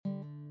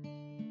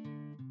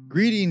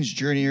Greetings,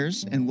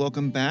 journeyers, and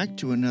welcome back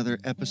to another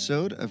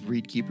episode of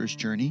Reedkeeper's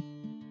Journey.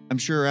 I'm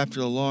sure after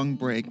the long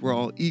break, we're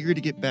all eager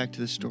to get back to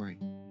the story.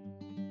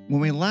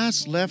 When we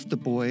last left the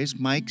boys,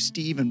 Mike,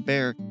 Steve, and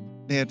Bear,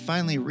 they had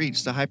finally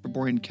reached the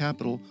Hyperborean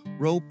capital,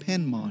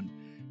 Ro-Penmon,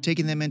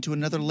 taking them into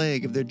another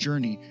leg of their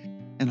journey,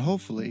 and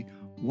hopefully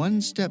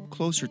one step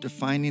closer to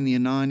finding the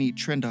Anani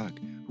Trendog,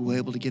 who were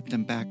able to get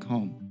them back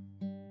home.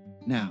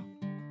 Now,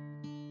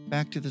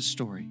 back to the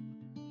story.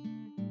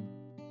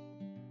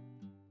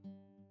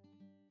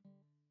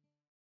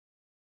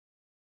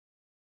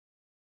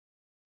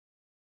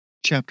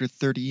 Chapter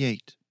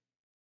 38.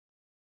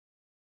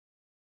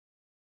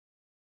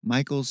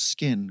 Michael's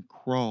skin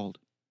crawled.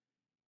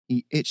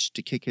 He itched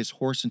to kick his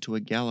horse into a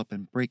gallop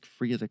and break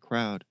free of the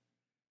crowd.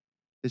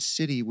 The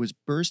city was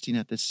bursting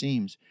at the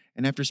seams,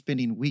 and after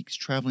spending weeks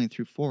traveling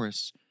through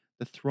forests,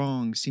 the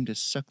throng seemed to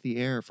suck the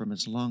air from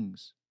his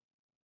lungs.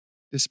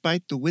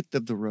 Despite the width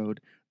of the road,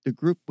 the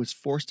group was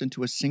forced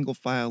into a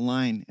single-file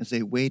line as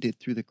they waded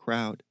through the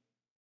crowd.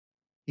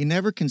 He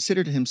never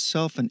considered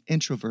himself an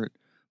introvert,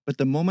 but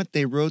the moment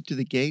they rode through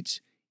the gates,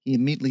 he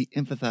immediately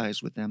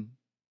empathized with them.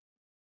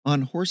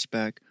 On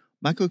horseback,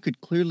 Michael could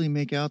clearly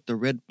make out the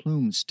red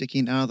plumes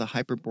sticking out of the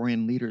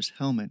Hyperborean leader's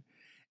helmet,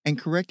 and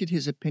corrected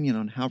his opinion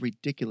on how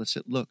ridiculous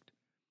it looked.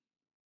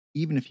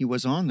 Even if he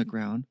was on the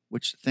ground,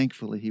 which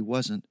thankfully he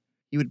wasn't,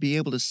 he would be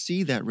able to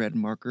see that red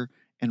marker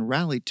and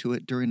rally to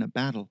it during a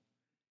battle.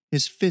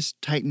 His fist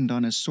tightened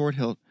on his sword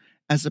hilt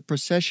as the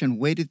procession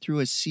waded through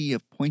a sea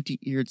of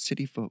pointy-eared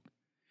city folk,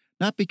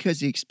 not because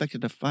he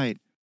expected a fight,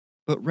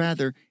 but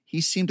rather he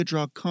seemed to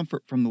draw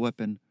comfort from the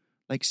weapon,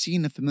 like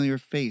seeing a familiar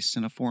face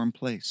in a foreign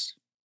place.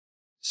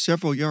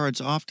 Several yards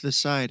off to the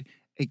side,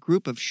 a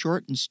group of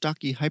short and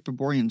stocky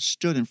Hyperboreans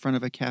stood in front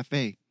of a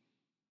cafe.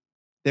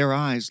 Their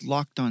eyes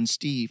locked on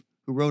Steve,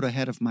 who rode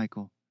ahead of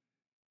Michael.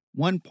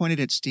 One pointed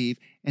at Steve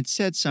and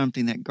said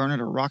something that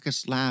garnered a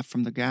raucous laugh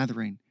from the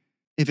gathering.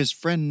 If his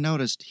friend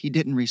noticed, he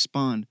didn't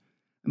respond,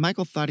 and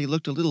Michael thought he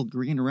looked a little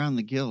green around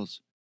the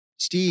gills.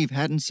 Steve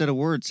hadn't said a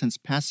word since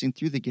passing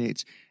through the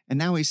gates, and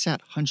now he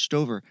sat hunched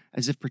over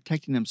as if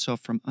protecting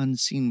himself from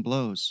unseen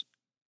blows.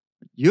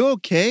 "You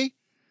okay?"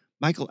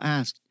 Michael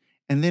asked,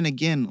 and then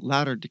again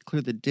louder to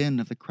clear the din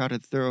of the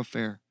crowded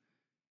thoroughfare.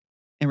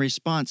 In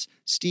response,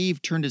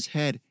 Steve turned his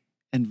head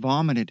and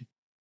vomited.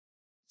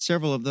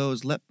 Several of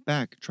those leapt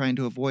back, trying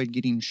to avoid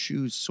getting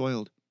shoes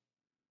soiled.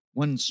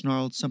 One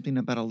snarled something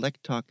about a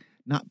Lektok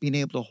not being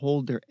able to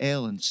hold their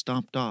ale and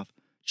stomped off,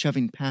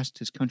 shoving past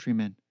his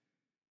countrymen.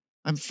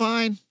 "I'm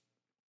fine."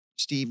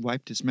 Steve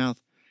wiped his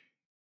mouth.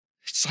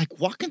 "It's like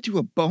walking through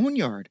a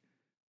boneyard.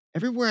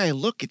 Everywhere I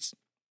look, it's...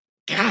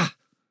 Gah!"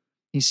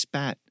 He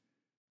spat.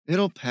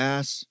 "It'll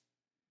pass."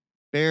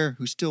 Bear,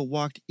 who still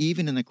walked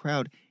even in the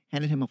crowd,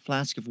 handed him a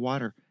flask of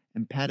water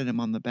and patted him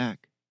on the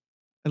back.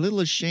 A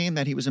little ashamed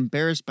that he was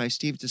embarrassed by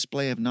Steve's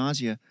display of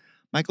nausea,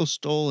 Michael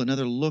stole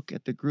another look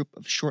at the group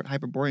of short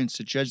Hyperboreans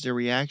to judge their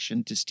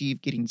reaction to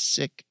Steve getting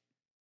sick.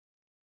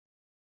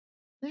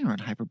 They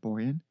aren't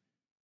Hyperborean.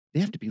 They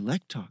have to be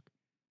Lektok.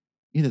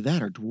 Either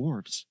that or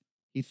dwarves,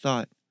 he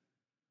thought.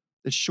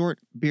 The short,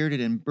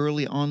 bearded, and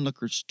burly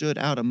onlookers stood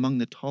out among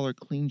the taller,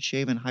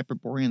 clean-shaven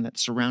Hyperborean that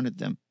surrounded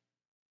them.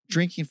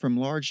 Drinking from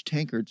large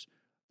tankards,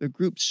 the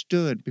group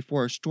stood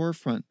before a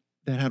storefront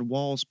that had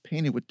walls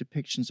painted with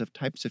depictions of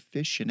types of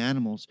fish and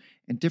animals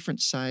in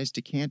different-sized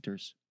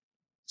decanters.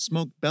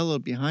 Smoke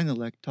bellowed behind the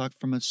Lektok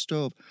from a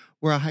stove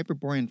where a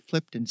Hyperborean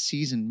flipped and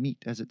seasoned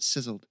meat as it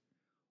sizzled.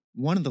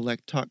 One of the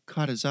Lektok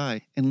caught his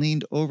eye and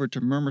leaned over to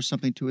murmur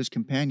something to his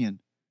companion.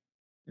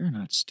 "They're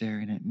not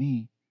staring at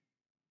me.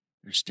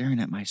 They're staring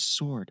at my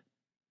sword."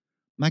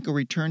 Michael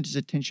returned his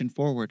attention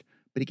forward,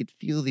 but he could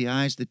feel the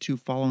eyes of the two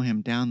following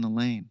him down the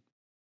lane.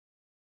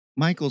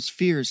 Michael's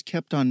fears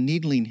kept on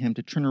needling him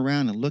to turn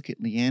around and look at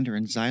Leander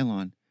and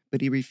Xylon,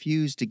 but he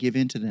refused to give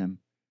in to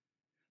them.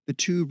 The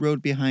two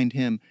rode behind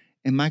him,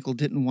 and Michael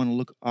didn't want to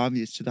look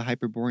obvious to the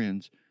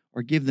Hyperboreans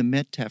or give the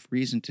Metcalf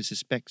reason to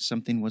suspect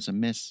something was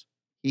amiss.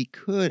 He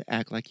could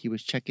act like he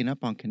was checking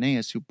up on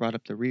Caneus, who brought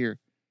up the rear,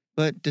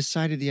 but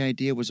decided the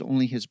idea was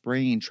only his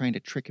brain trying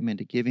to trick him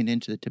into giving in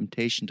to the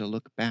temptation to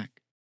look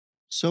back.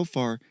 So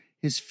far,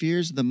 his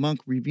fears of the monk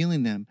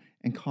revealing them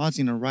and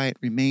causing a riot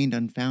remained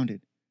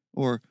unfounded,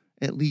 or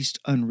at least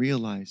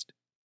unrealized.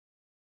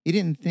 He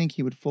didn't think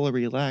he would fully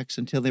relax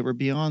until they were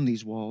beyond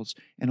these walls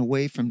and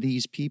away from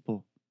these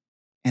people.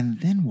 And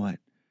then what?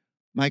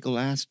 Michael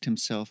asked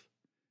himself.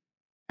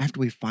 After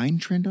we find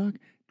Trendog,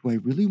 do I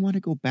really want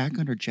to go back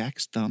under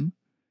Jack's thumb?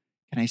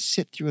 Can I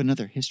sit through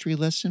another history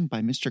lesson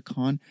by Mr.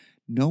 Khan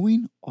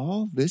knowing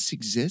all this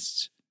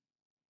exists?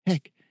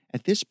 Heck,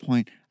 at this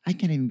point, I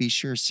can't even be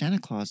sure Santa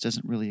Claus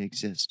doesn't really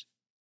exist.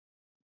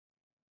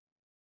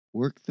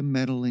 Work the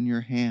metal in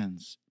your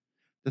hands.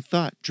 The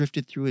thought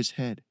drifted through his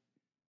head.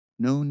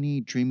 No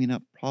need dreaming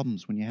up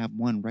problems when you have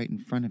one right in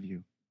front of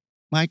you.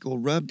 Michael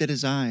rubbed at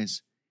his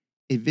eyes.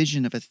 A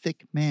vision of a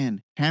thick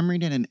man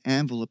hammering at an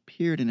anvil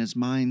appeared in his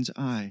mind's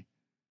eye.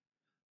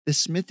 The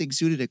smith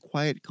exuded a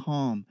quiet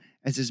calm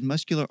as his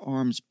muscular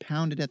arms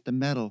pounded at the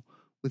metal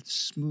with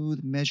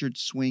smooth, measured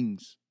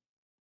swings.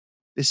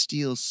 The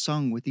steel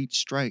sung with each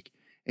strike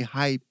a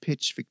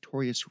high-pitched,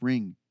 victorious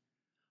ring.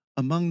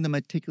 Among the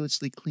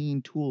meticulously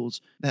cleaned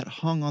tools that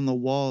hung on the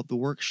wall of the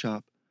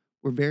workshop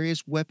were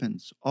various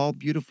weapons, all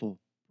beautiful,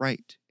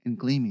 bright, and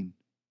gleaming.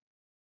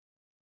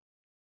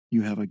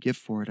 You have a gift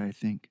for it, I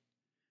think,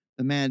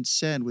 the man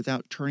said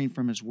without turning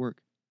from his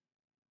work.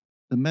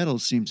 The metal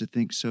seems to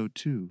think so,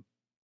 too.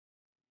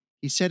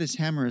 He set his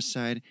hammer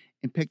aside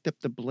and picked up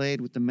the blade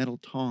with the metal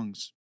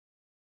tongs.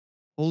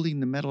 Holding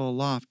the metal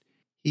aloft,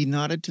 he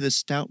nodded to the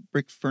stout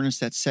brick furnace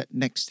that sat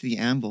next to the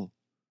anvil.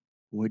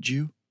 Would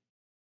you?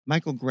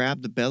 Michael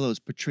grabbed the bellows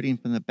protruding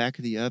from the back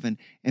of the oven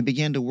and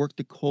began to work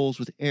the coals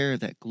with air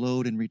that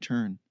glowed in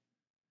return.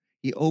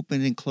 He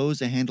opened and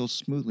closed the handle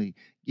smoothly,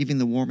 giving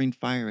the warming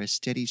fire a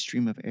steady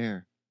stream of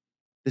air.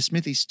 The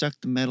smithy stuck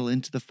the metal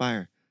into the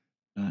fire.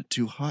 Not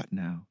too hot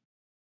now.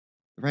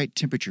 The right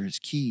temperature is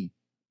key,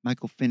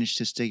 Michael finished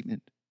his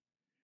statement.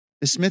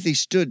 The smithy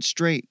stood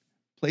straight,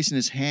 placing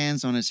his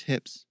hands on his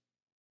hips.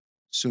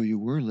 So you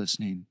were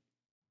listening.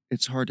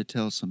 It's hard to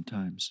tell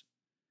sometimes.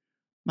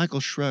 Michael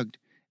shrugged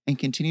and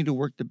continued to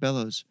work the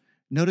bellows,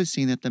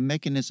 noticing that the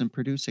mechanism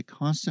produced a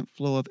constant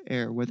flow of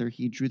air whether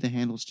he drew the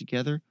handles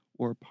together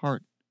or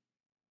apart.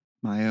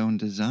 My own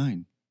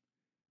design.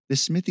 The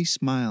smithy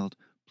smiled,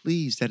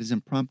 pleased that his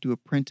impromptu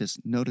apprentice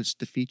noticed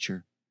the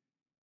feature.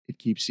 It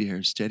keeps the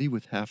air steady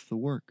with half the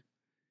work.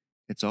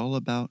 It's all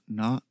about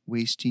not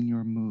wasting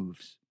your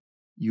moves.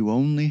 You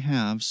only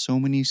have so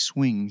many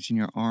swings in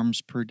your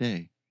arms per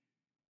day.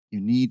 You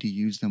need to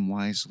use them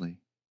wisely.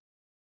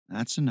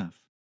 That's enough.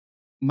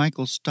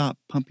 Michael stopped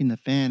pumping the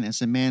fan as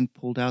the man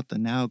pulled out the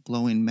now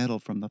glowing metal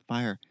from the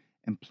fire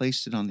and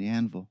placed it on the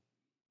anvil.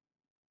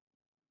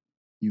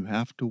 You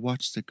have to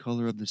watch the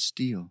color of the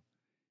steel.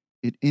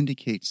 It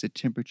indicates the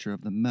temperature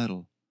of the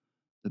metal.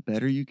 The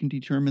better you can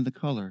determine the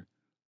color,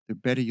 the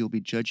better you'll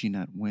be judging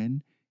at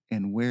when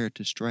and where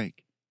to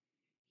strike.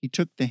 He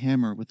took the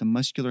hammer with a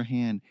muscular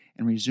hand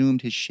and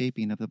resumed his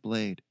shaping of the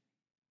blade.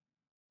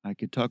 I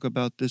could talk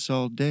about this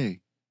all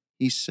day,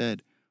 he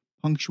said,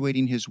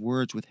 punctuating his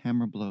words with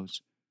hammer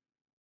blows.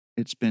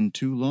 It's been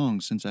too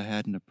long since I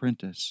had an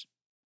apprentice.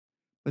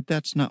 But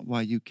that's not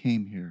why you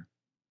came here.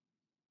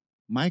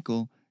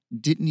 Michael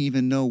didn't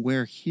even know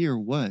where here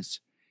was.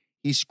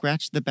 He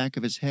scratched the back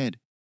of his head.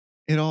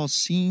 It all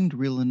seemed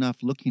real enough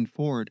looking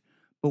forward,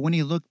 but when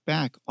he looked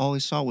back, all he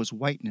saw was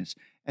whiteness,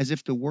 as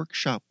if the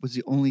workshop was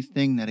the only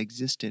thing that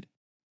existed.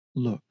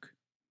 Look,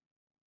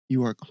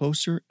 you are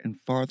closer and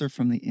farther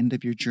from the end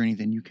of your journey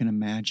than you can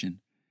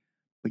imagine,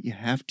 but you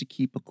have to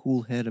keep a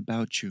cool head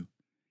about you.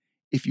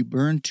 If you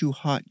burn too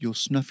hot, you'll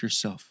snuff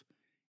yourself,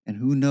 and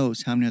who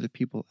knows how many other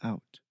people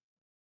out.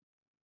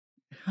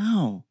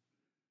 How?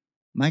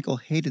 Michael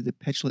hated the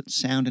petulant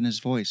sound in his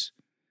voice,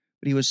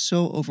 but he was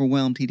so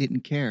overwhelmed he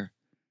didn't care.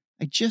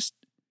 Just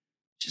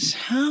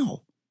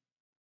how?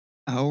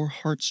 Our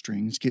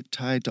heartstrings get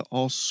tied to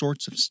all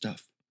sorts of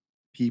stuff.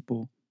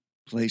 People,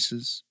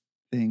 places,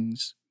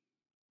 things.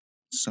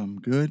 Some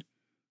good,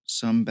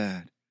 some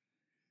bad.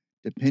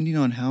 Depending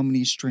on how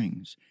many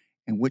strings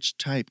and which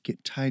type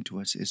get tied to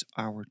us is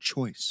our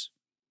choice.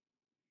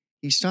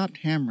 He stopped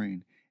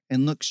hammering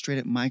and looked straight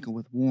at Michael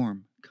with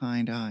warm,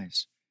 kind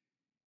eyes.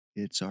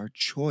 It's our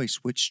choice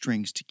which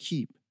strings to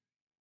keep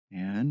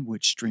and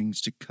which strings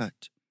to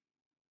cut.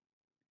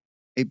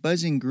 A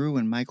buzzing grew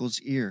in Michael's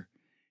ear.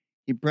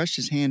 He brushed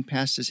his hand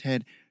past his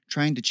head,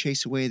 trying to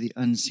chase away the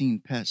unseen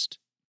pest.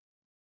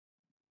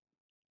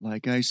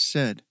 Like I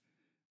said,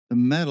 the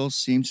metal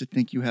seems to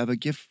think you have a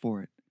gift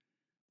for it.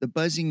 The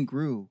buzzing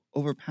grew,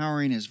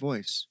 overpowering his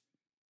voice.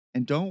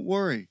 And don't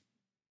worry,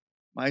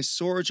 my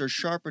swords are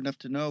sharp enough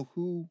to know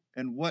who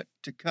and what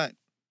to cut.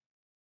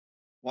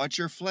 Watch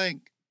your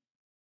flank.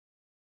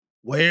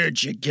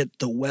 Where'd you get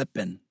the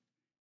weapon?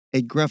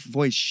 A gruff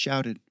voice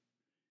shouted.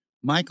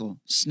 Michael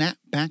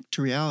snapped back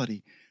to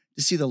reality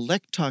to see the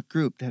Lektok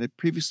group that had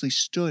previously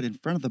stood in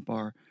front of the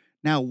bar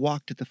now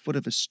walked at the foot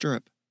of his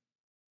stirrup.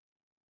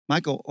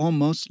 Michael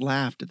almost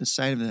laughed at the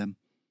sight of them,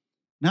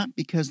 not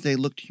because they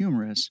looked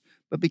humorous,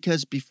 but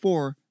because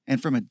before,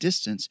 and from a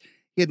distance,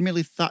 he had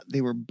merely thought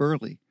they were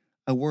burly,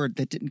 a word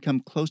that didn't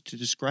come close to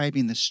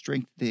describing the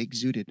strength they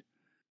exuded.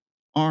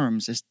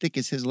 Arms as thick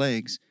as his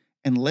legs,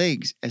 and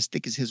legs as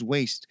thick as his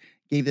waist,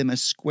 gave them a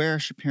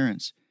squarish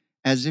appearance,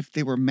 as if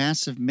they were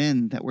massive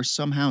men that were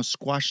somehow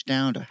squashed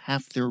down to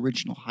half their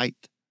original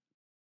height.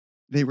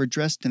 They were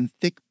dressed in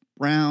thick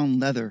brown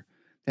leather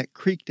that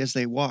creaked as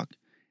they walked,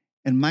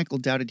 and Michael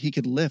doubted he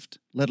could lift,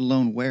 let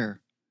alone wear.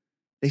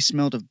 They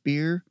smelled of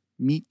beer,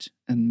 meat,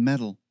 and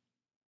metal.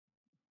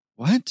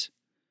 What?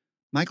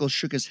 Michael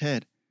shook his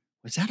head.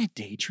 Was that a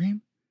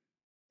daydream?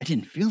 It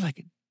didn't feel like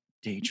a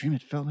daydream.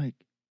 It felt like...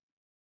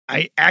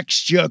 I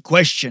asked you a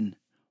question.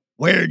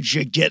 Where'd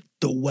you get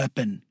the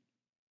weapon?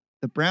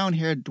 The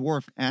brown-haired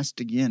dwarf asked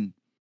again.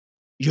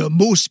 You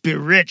must be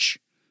rich,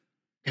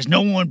 'cause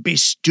no one be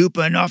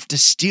stupid enough to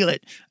steal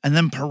it and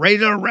then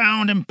parade it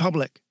around in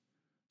public.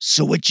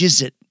 So which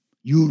is it?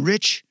 You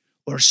rich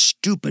or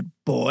stupid,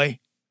 boy?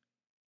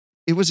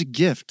 It was a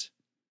gift.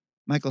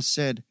 Michael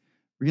said,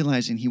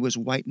 realizing he was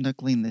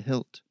white-knuckling the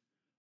hilt.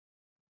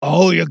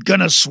 "Oh, you're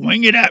gonna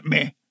swing it at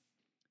me?"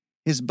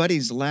 His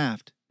buddies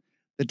laughed.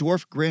 The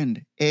dwarf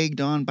grinned, egged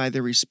on by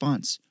their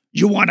response.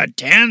 "You want to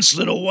dance,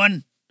 little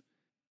one?"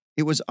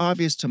 It was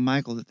obvious to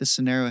Michael that this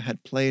scenario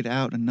had played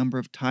out a number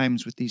of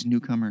times with these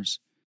newcomers.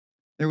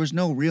 There was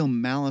no real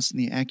malice in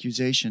the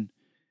accusation.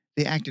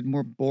 They acted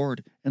more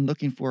bored and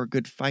looking for a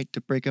good fight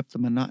to break up the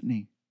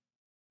monotony.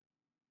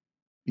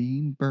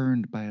 Being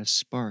burned by a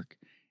spark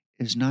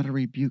is not a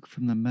rebuke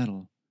from the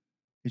metal.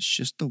 It's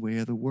just the way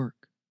of the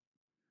work.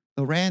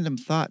 The random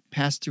thought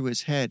passed through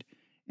his head,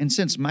 and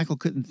since Michael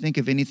couldn't think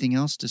of anything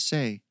else to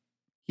say,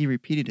 he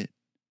repeated it.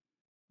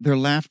 Their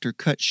laughter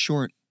cut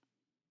short.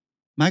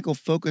 Michael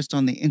focused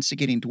on the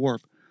instigating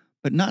dwarf,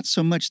 but not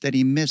so much that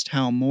he missed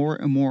how more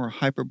and more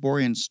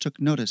Hyperboreans took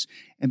notice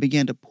and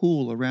began to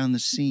pool around the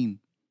scene.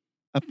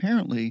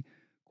 Apparently,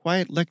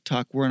 quiet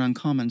Lektok were an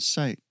uncommon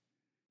sight.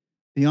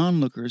 The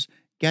onlookers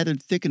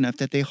gathered thick enough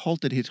that they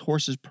halted his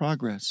horse's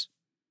progress.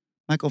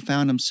 Michael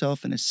found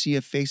himself in a sea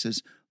of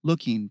faces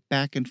looking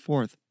back and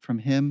forth from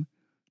him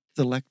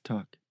to the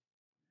Lektok.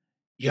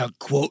 "You're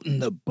quoting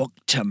the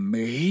book to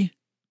me?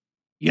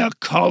 You're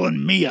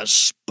calling me a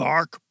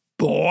spark,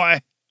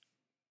 boy?"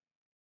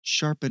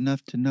 Sharp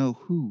enough to know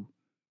who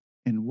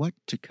and what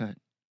to cut.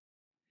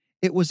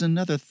 It was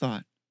another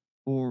thought,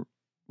 or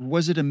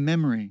was it a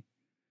memory?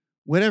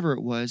 Whatever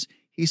it was,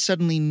 he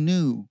suddenly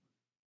knew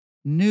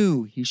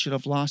he should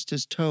have lost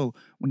his toe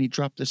when he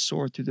dropped the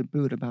sword through the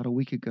boot about a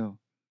week ago.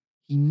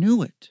 He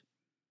knew it.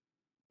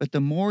 But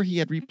the more he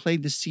had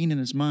replayed the scene in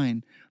his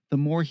mind, the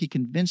more he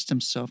convinced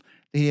himself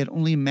that he had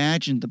only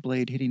imagined the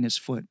blade hitting his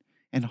foot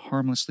and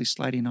harmlessly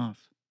sliding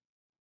off.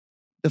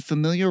 The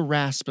familiar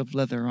rasp of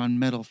leather on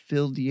metal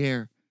filled the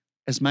air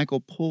as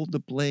Michael pulled the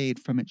blade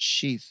from its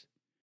sheath.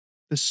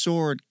 The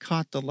sword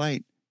caught the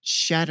light,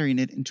 shattering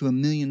it into a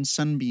million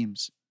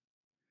sunbeams.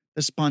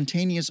 The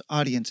spontaneous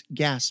audience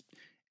gasped,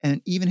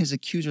 and even his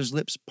accuser's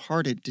lips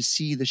parted to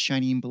see the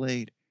shining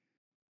blade.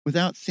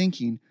 Without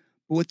thinking,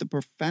 but with the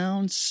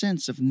profound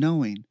sense of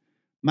knowing,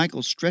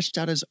 Michael stretched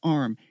out his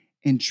arm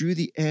and drew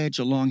the edge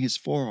along his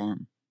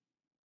forearm.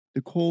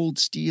 The cold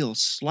steel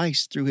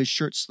sliced through his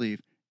shirt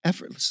sleeve,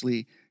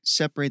 effortlessly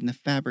separating the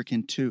fabric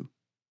in two.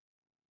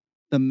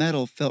 The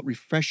metal felt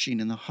refreshing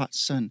in the hot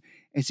sun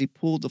as he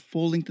pulled the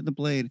full length of the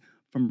blade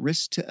from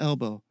wrist to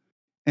elbow,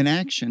 an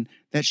action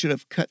that should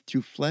have cut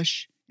through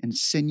flesh and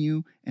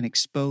sinew and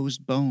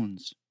exposed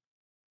bones.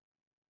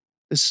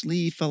 The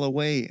sleeve fell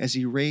away as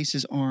he raised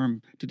his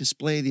arm to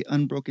display the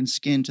unbroken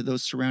skin to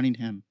those surrounding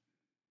him.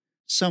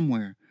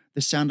 Somewhere,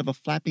 the sound of a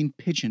flapping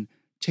pigeon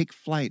take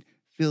flight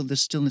filled the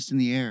stillness in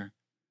the air.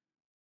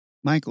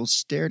 Michael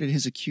stared at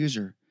his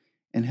accuser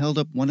and held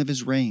up one of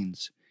his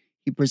reins.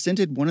 He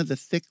presented one of the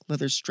thick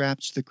leather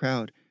straps to the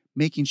crowd,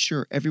 making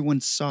sure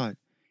everyone saw it,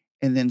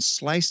 and then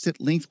sliced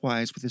it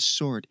lengthwise with his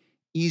sword,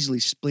 easily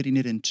splitting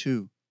it in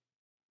two.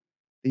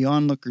 The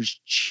onlookers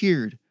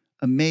cheered,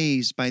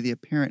 amazed by the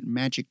apparent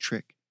magic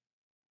trick.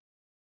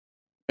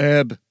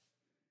 "Ebb."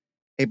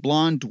 A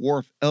blond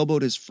dwarf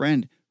elbowed his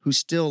friend, who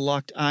still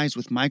locked eyes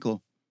with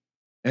Michael.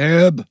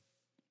 "Ebb."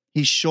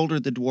 He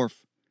shouldered the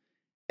dwarf.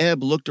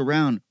 Ebb looked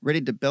around,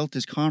 ready to belt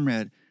his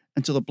comrade,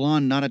 until the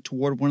blonde nodded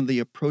toward one of the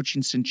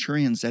approaching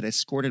centurions that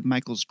escorted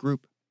Michael's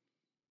group.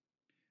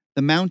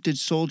 The mounted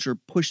soldier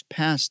pushed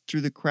past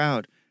through the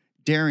crowd,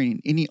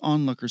 daring any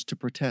onlookers to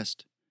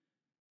protest.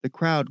 The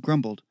crowd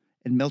grumbled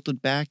and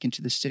melted back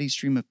into the steady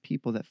stream of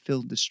people that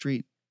filled the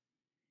street.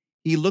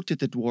 He looked at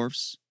the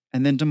dwarfs,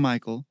 and then to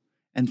Michael,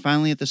 and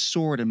finally at the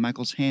sword in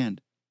Michael's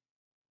hand.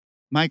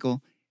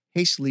 Michael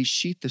hastily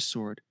sheathed the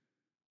sword.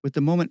 With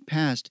the moment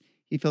passed,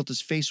 he felt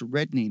his face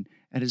reddening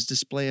at his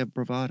display of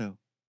bravado.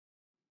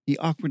 He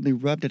awkwardly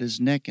rubbed at his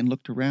neck and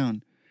looked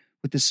around,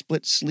 with the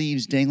split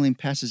sleeves dangling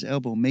past his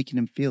elbow making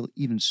him feel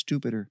even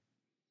stupider.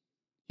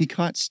 He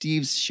caught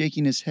Steve's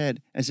shaking his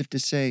head as if to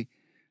say,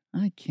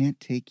 "I can't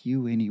take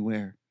you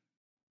anywhere."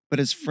 But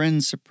his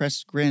friend's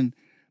suppressed grin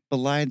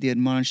belied the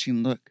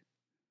admonishing look.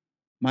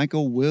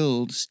 Michael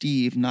willed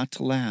Steve not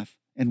to laugh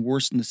and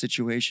worsen the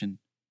situation.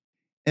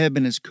 Ebb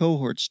and his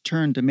cohorts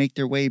turned to make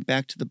their way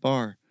back to the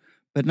bar,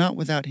 but not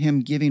without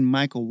him giving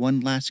Michael one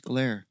last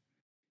glare.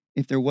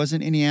 If there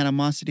wasn't any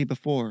animosity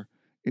before,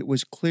 it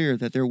was clear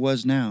that there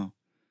was now.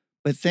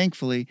 But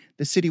thankfully,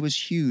 the city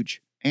was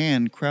huge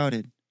and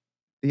crowded.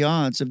 The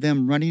odds of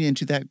them running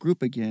into that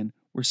group again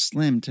were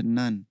slim to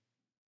none.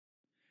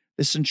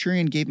 The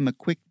centurion gave him a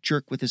quick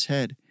jerk with his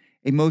head,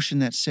 a motion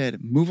that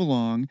said, "Move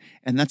along,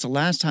 and that's the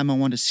last time I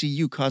want to see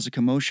you cause a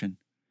commotion."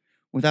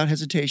 Without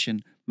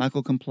hesitation,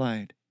 Michael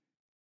complied.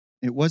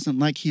 It wasn't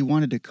like he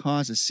wanted to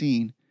cause a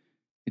scene.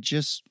 It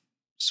just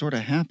sort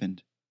of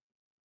happened.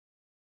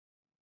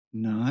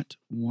 Not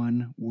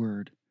one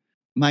word.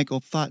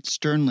 Michael thought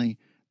sternly,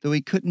 though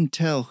he couldn't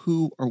tell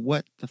who or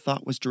what the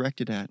thought was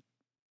directed at.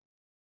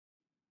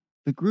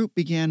 The group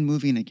began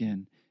moving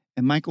again,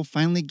 and Michael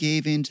finally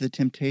gave in to the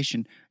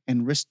temptation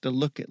and risked a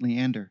look at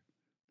Leander.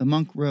 The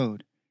monk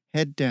rode,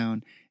 head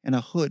down, and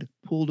a hood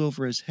pulled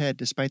over his head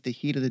despite the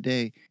heat of the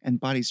day and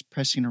bodies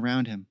pressing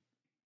around him.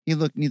 He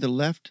looked neither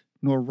left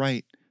nor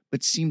right,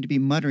 but seemed to be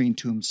muttering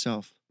to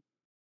himself.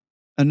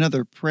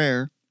 Another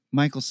prayer,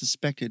 Michael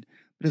suspected,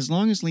 but as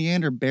long as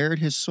Leander bared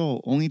his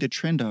soul only to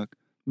Trendok,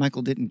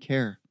 Michael didn't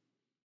care.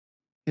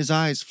 His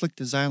eyes flicked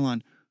to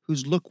Xylon,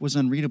 whose look was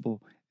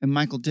unreadable, and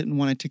Michael didn't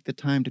want to take the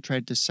time to try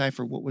to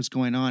decipher what was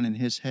going on in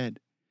his head.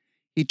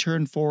 He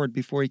turned forward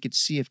before he could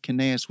see if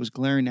Caneus was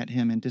glaring at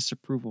him in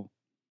disapproval.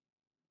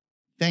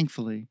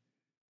 Thankfully,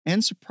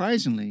 and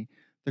surprisingly,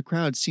 the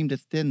crowd seemed to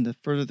thin the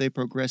further they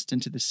progressed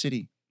into the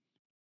city.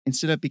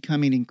 Instead of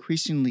becoming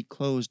increasingly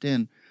closed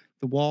in,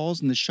 the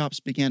walls and the shops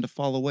began to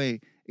fall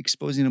away,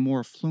 exposing a more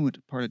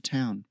affluent part of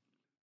town.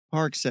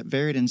 Parks that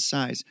varied in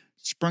size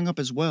sprung up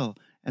as well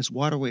as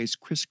waterways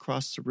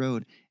crisscrossed the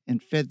road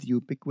and fed the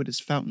ubiquitous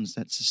fountains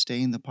that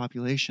sustained the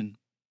population.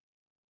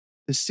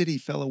 The city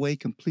fell away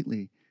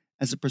completely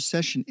as the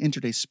procession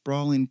entered a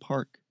sprawling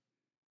park,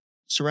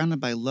 surrounded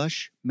by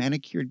lush,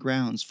 manicured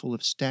grounds full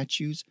of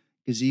statues,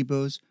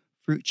 gazebos,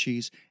 fruit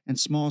trees, and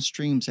small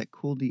streams that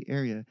cooled the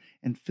area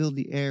and filled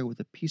the air with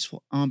a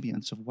peaceful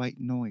ambience of white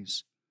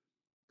noise.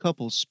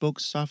 Couples spoke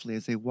softly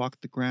as they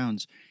walked the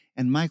grounds,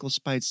 and Michael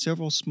spied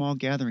several small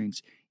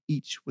gatherings,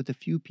 each with a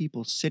few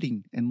people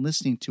sitting and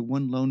listening to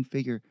one lone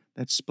figure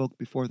that spoke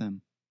before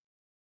them.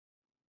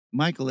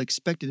 Michael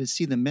expected to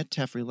see the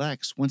Metcalf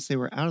relax once they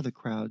were out of the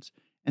crowds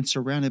and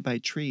surrounded by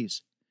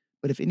trees,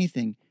 but if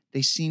anything,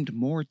 they seemed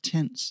more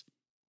tense.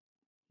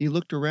 He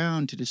looked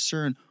around to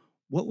discern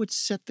what would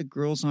set the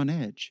girls on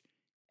edge.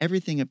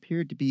 Everything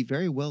appeared to be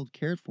very well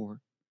cared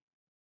for.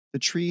 The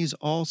trees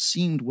all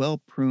seemed well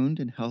pruned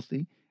and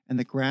healthy, and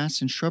the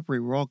grass and shrubbery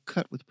were all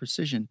cut with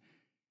precision.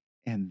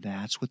 And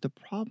that's what the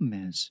problem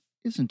is,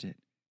 isn't it?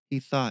 He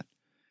thought.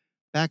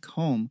 Back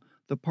home,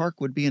 the park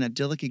would be an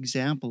idyllic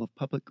example of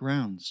public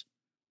grounds.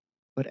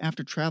 But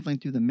after traveling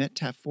through the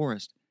Metcalf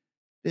forest,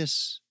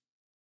 this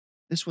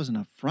was an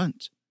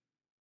affront.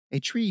 A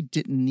tree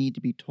didn't need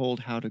to be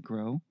told how to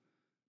grow,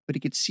 but he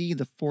could see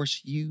the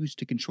force used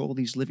to control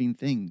these living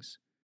things.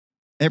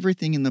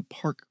 Everything in the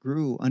park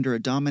grew under a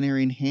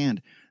domineering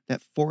hand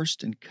that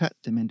forced and cut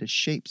them into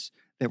shapes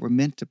that were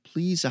meant to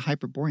please the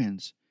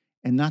Hyperboreans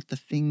and not the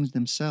things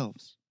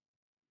themselves.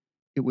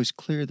 It was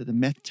clear that the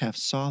Metcalf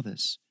saw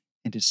this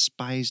and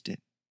despised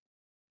it.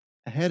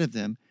 Ahead of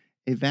them,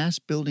 a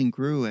vast building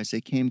grew as they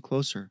came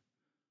closer.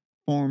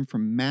 Formed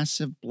from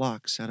massive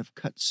blocks out of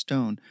cut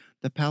stone,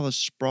 the palace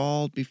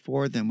sprawled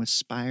before them with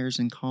spires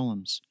and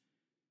columns.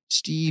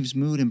 Steve's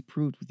mood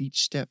improved with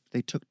each step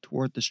they took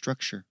toward the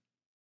structure.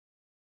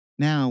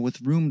 Now,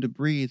 with room to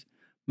breathe,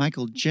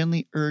 Michael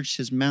gently urged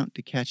his mount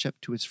to catch up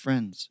to his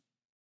friends.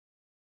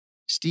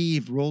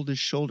 Steve rolled his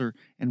shoulder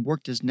and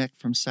worked his neck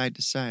from side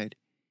to side.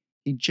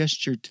 He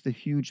gestured to the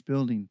huge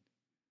building.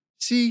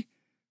 See?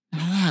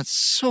 That's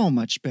so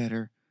much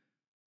better.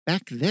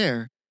 Back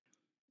there,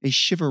 a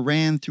shiver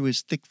ran through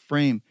his thick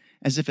frame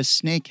as if a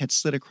snake had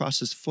slid across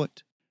his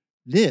foot.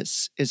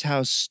 This is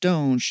how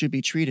stone should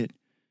be treated.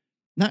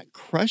 Not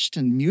crushed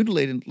and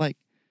mutilated like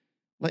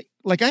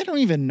I don't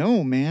even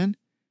know, man.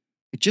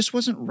 It just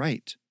wasn't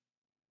right.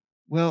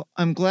 Well,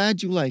 I'm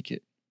glad you like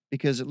it,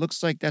 because it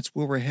looks like that's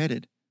where we're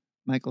headed,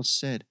 Michael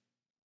said.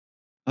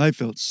 I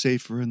felt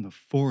safer in the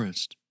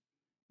forest,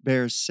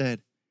 Bear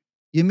said.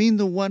 You mean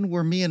the one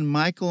where me and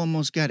Michael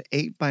almost got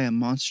ate by a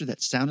monster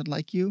that sounded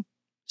like you?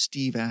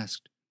 Steve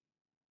asked.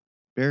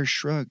 Bear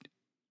shrugged.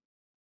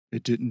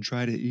 It didn't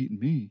try to eat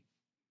me.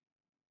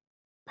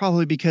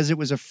 Probably because it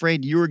was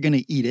afraid you were going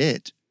to eat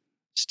it,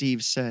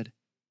 Steve said.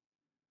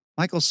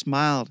 Michael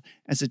smiled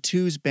as the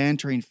two's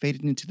bantering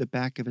faded into the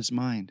back of his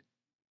mind.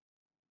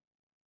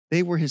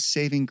 They were his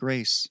saving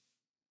grace.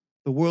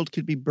 The world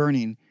could be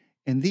burning,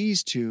 and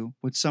these two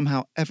would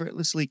somehow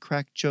effortlessly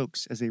crack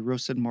jokes as they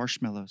roasted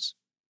marshmallows.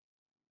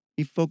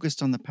 He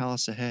focused on the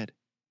palace ahead.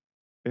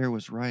 Bear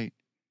was right.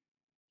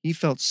 He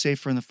felt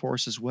safer in the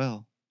forest as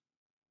well.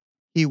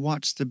 He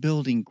watched the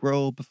building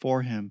grow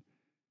before him.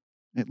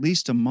 At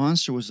least a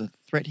monster was a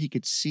threat he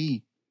could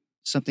see,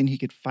 something he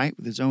could fight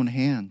with his own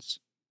hands.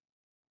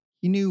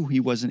 He knew he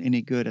wasn't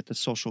any good at the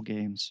social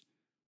games.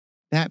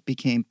 That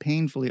became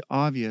painfully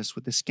obvious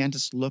with the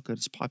scantest look at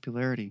his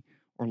popularity,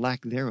 or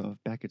lack thereof,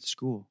 back at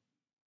school.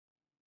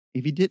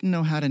 If he didn't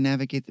know how to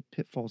navigate the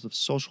pitfalls of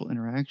social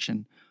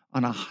interaction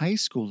on a high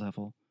school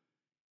level,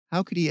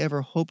 how could he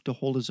ever hope to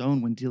hold his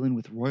own when dealing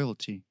with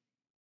royalty?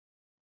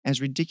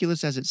 As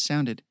ridiculous as it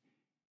sounded,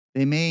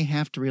 they may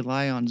have to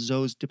rely on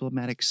Zoe's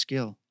diplomatic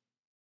skill.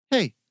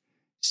 Hey,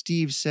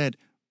 Steve said,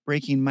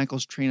 breaking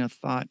Michael's train of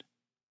thought.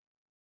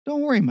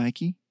 Don't worry,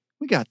 Mikey.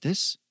 We got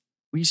this.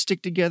 We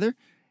stick together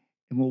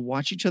and we'll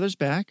watch each other's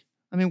back.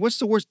 I mean, what's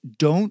the worst?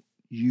 Don't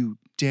you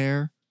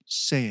dare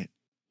say it.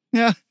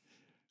 Yeah,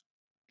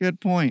 good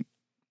point,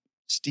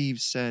 Steve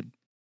said.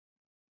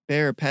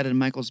 Bear patted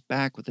Michael's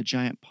back with a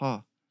giant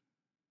paw.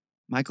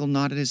 Michael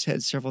nodded his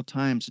head several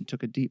times and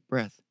took a deep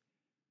breath.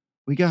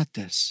 We got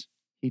this,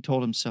 he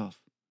told himself.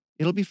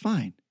 It'll be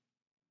fine.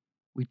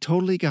 We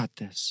totally got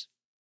this.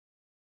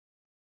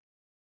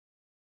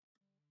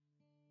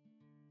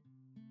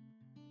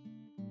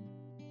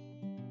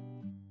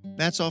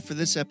 that's all for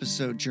this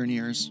episode,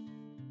 Journeyers.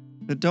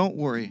 But don't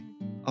worry,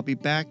 I'll be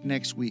back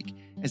next week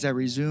as I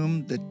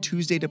resume the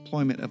Tuesday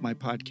deployment of my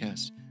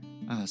podcast.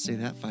 I'll say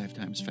that 5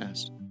 times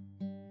fast.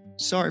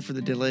 Sorry for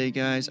the delay,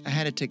 guys. I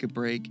had to take a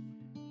break.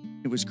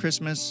 It was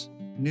Christmas,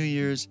 New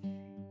Year's,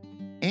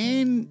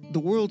 and the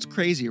world's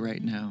crazy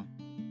right now.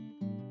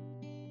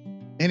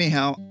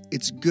 Anyhow,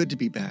 it's good to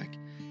be back.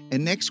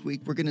 And next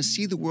week, we're going to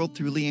see the world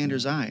through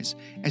Leander's eyes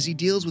as he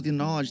deals with the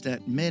knowledge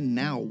that men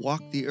now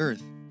walk the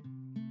earth.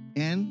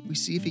 And we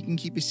see if he can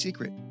keep a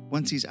secret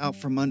once he's out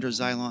from under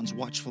Xylon's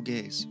watchful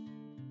gaze.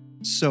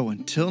 So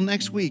until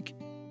next week,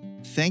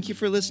 thank you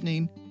for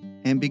listening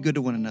and be good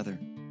to one another.